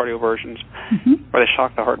what's called cardioversions, where they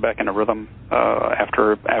shock the heart back into rhythm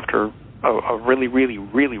after a really, really,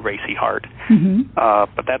 really racy heart.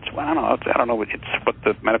 But that's, I don't know what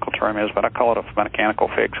the medical term is, but I call it a mechanical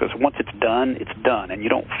fix. Because once it's done, and you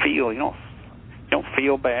don't feel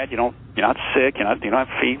bad. You're not sick. You don't have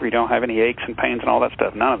fever. You don't have any aches and pains and all that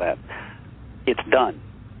stuff. None of that. It's done,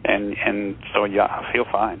 and so yeah, I feel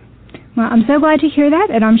fine. Well, I'm so glad to hear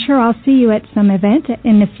that, and I'm sure I'll see you at some event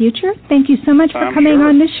in the future. Thank you so much for coming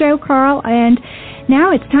on the show, Carl. And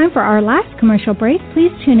now it's time for our last commercial break.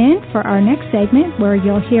 Please tune in for our next segment where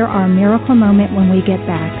you'll hear our miracle moment when we get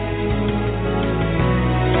back.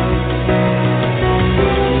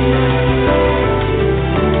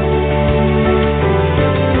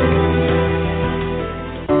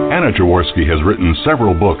 Anna Jaworski has written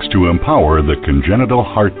several books to empower the congenital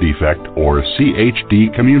heart defect, or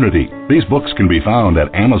CHD, community. These books can be found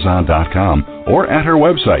at Amazon.com or at her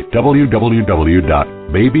website,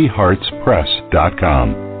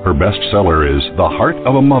 www.babyheartspress.com. Her bestseller is The Heart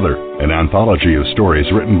of a Mother, an anthology of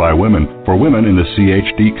stories written by women for women in the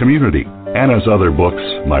CHD community. Anna's other books,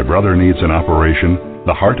 My Brother Needs an Operation,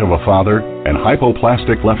 The Heart of a Father, and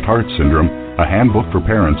Hypoplastic Left Heart Syndrome, a handbook for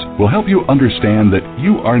parents, will help you understand that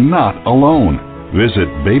you are not alone. Visit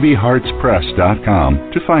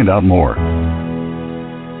babyheartspress.com to find out more.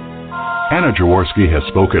 Anna Jaworski has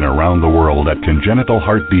spoken around the world at congenital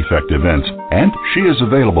heart defect events, and she is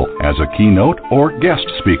available as a keynote or guest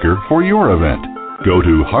speaker for your event. Go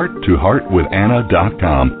to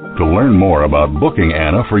hearttoheartwithanna.com to learn more about booking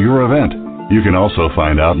Anna for your event. You can also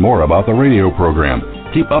find out more about the radio program,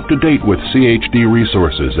 keep up to date with CHD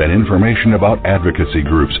resources and information about advocacy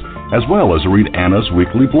groups, as well as read Anna's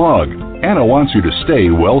weekly blog. Anna wants you to stay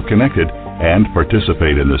well connected and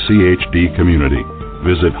participate in the CHD community.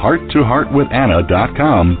 Visit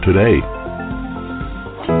hearttoheartwithanna.com today.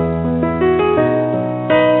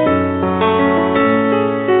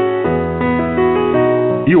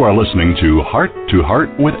 You are listening to Heart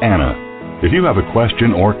with Anna. If you have a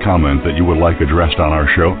question or comment that you would like addressed on our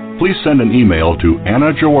show, please send an email to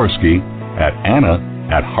Anna Jaworski at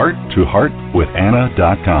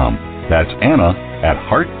anna@hearttoheartwithanna.com. That's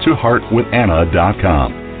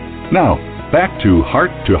Anna@hearttoheartwithanna.com. Now, back to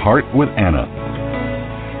Heart with Anna.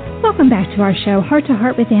 Welcome back to our show, Heart to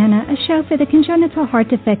Heart with Anna, a show for the congenital heart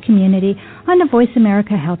defect community on the Voice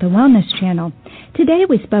America Health and Wellness channel. Today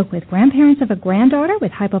we spoke with grandparents of a granddaughter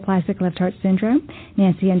with hypoplastic left heart syndrome,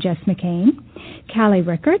 Nancy and Jess McCain, Callie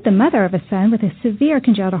Rickard, the mother of a son with a severe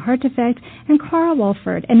congenital heart defect, and Carl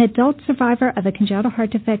Wolford, an adult survivor of a congenital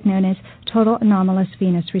heart defect known as total anomalous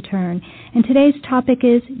venous return. And today's topic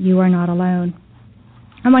is You Are Not Alone.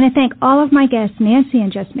 I want to thank all of my guests, Nancy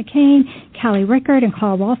and Jess McCain, Callie Rickard, and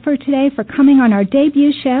Carl Wolford today for coming on our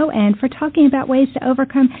debut show and for talking about ways to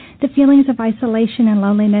overcome the feelings of isolation and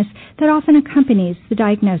loneliness that often accompanies the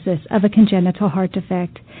diagnosis of a congenital heart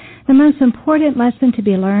defect. The most important lesson to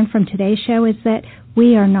be learned from today's show is that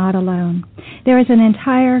we are not alone. There is an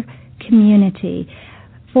entire community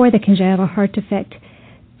for the congenital heart defect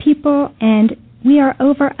people, and we are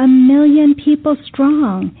over 1 million people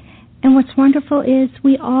strong. And what's wonderful is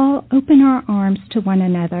we all open our arms to one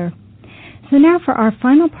another. So now for our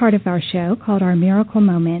final part of our show called our Miracle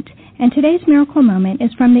Moment. And today's Miracle Moment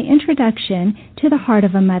is from the introduction to The Heart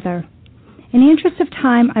of a Mother. In the interest of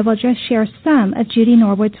time, I will just share some of Judy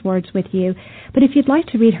Norwood's words with you. But if you'd like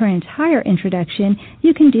to read her entire introduction,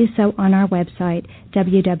 you can do so on our website,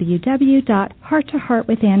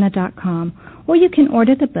 www.hearttoheartwithanna.com. Or you can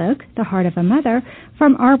order the book, The Heart of a Mother,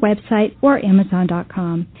 from our website or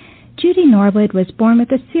Amazon.com. Judy Norwood was born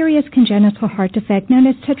with a serious congenital heart defect known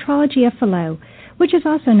as tetralogy of Fallot, which is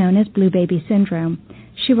also known as blue baby syndrome.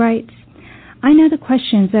 She writes, I know the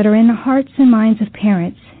questions that are in the hearts and minds of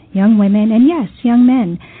parents, young women, and yes, young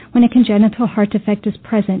men, when a congenital heart defect is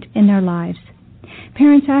present in their lives.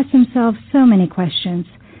 Parents ask themselves so many questions.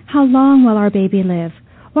 How long will our baby live?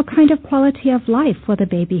 What kind of quality of life will the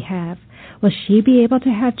baby have? Will she be able to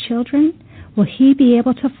have children? Will he be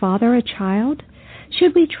able to father a child?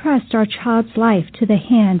 Should we trust our child's life to the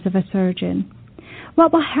hands of a surgeon?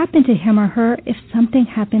 What will happen to him or her if something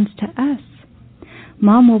happens to us?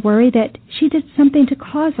 Mom will worry that she did something to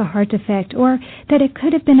cause a heart defect or that it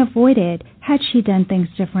could have been avoided had she done things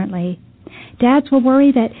differently. Dads will worry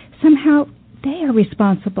that somehow they are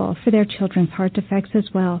responsible for their children's heart defects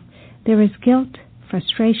as well. There is guilt,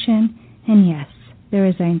 frustration, and yes, there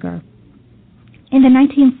is anger. In the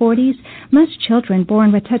 1940s, most children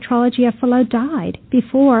born with tetralogy of Fallot died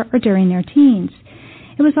before or during their teens.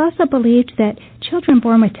 It was also believed that children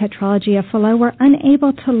born with tetralogy of Fallot were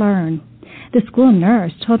unable to learn. The school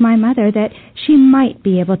nurse told my mother that she might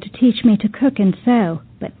be able to teach me to cook and sew,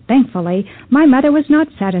 but thankfully, my mother was not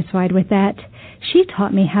satisfied with that. She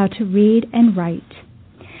taught me how to read and write.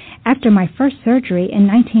 After my first surgery in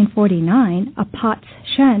 1949, a POTS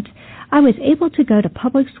shunt, I was able to go to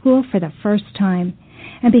public school for the first time.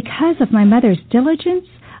 And because of my mother's diligence,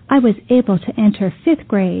 I was able to enter 5th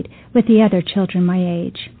grade with the other children my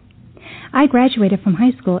age. I graduated from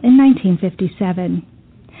high school in 1957.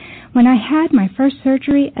 When I had my first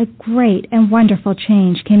surgery, a great and wonderful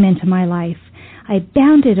change came into my life. I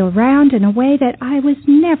bounded around in a way that I was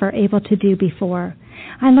never able to do before.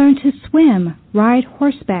 I learned to swim, ride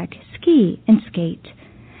horseback, ski, and skate.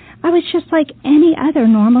 I was just like any other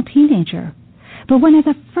normal teenager. But one of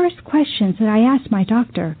the first questions that I asked my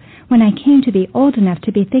doctor when I came to be old enough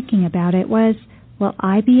to be thinking about it was, will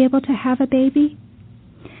I be able to have a baby?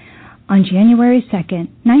 On January 2nd,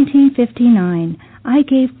 1959, I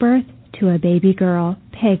gave birth to a baby girl,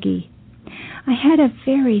 Peggy. I had a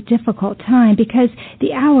very difficult time because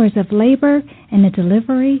the hours of labor and the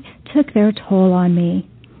delivery took their toll on me.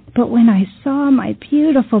 But when I saw my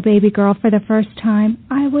beautiful baby girl for the first time,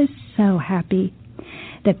 I was so happy.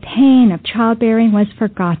 The pain of childbearing was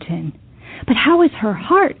forgotten. But how was her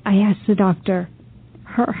heart? I asked the doctor.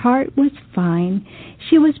 Her heart was fine.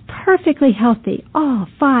 She was perfectly healthy, all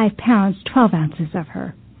 5 pounds, 12 ounces of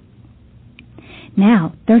her.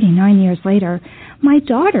 Now, 39 years later, my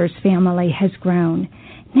daughter's family has grown.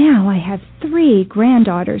 Now I have 3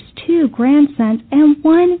 granddaughters, 2 grandsons, and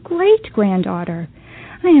 1 great-granddaughter.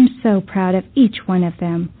 I am so proud of each one of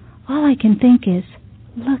them. All I can think is,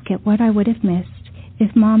 look at what I would have missed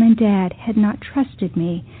if Mom and Dad had not trusted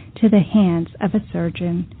me to the hands of a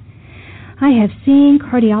surgeon. I have seen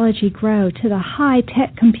cardiology grow to the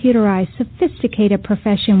high-tech, computerized, sophisticated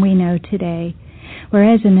profession we know today.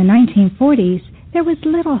 Whereas in the 1940s, there was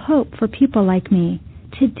little hope for people like me.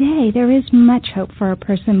 Today, there is much hope for a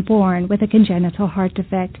person born with a congenital heart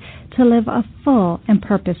defect to live a full and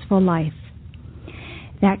purposeful life.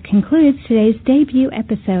 That concludes today's debut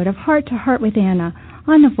episode of Heart to Heart with Anna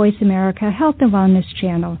on the Voice America Health and Wellness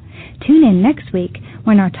channel. Tune in next week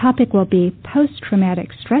when our topic will be post-traumatic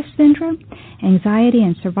stress syndrome, anxiety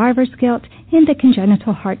and survivor's guilt in the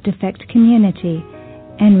congenital heart defect community.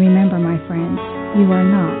 And remember, my friends, you are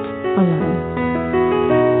not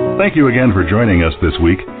alone. Thank you again for joining us this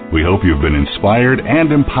week. We hope you've been inspired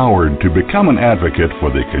and empowered to become an advocate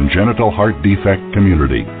for the congenital heart defect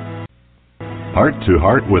community. Heart to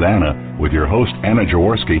Heart with Anna, with your host Anna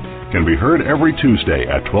Jaworski, can be heard every Tuesday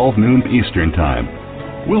at 12 noon Eastern Time.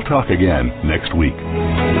 We'll talk again next week.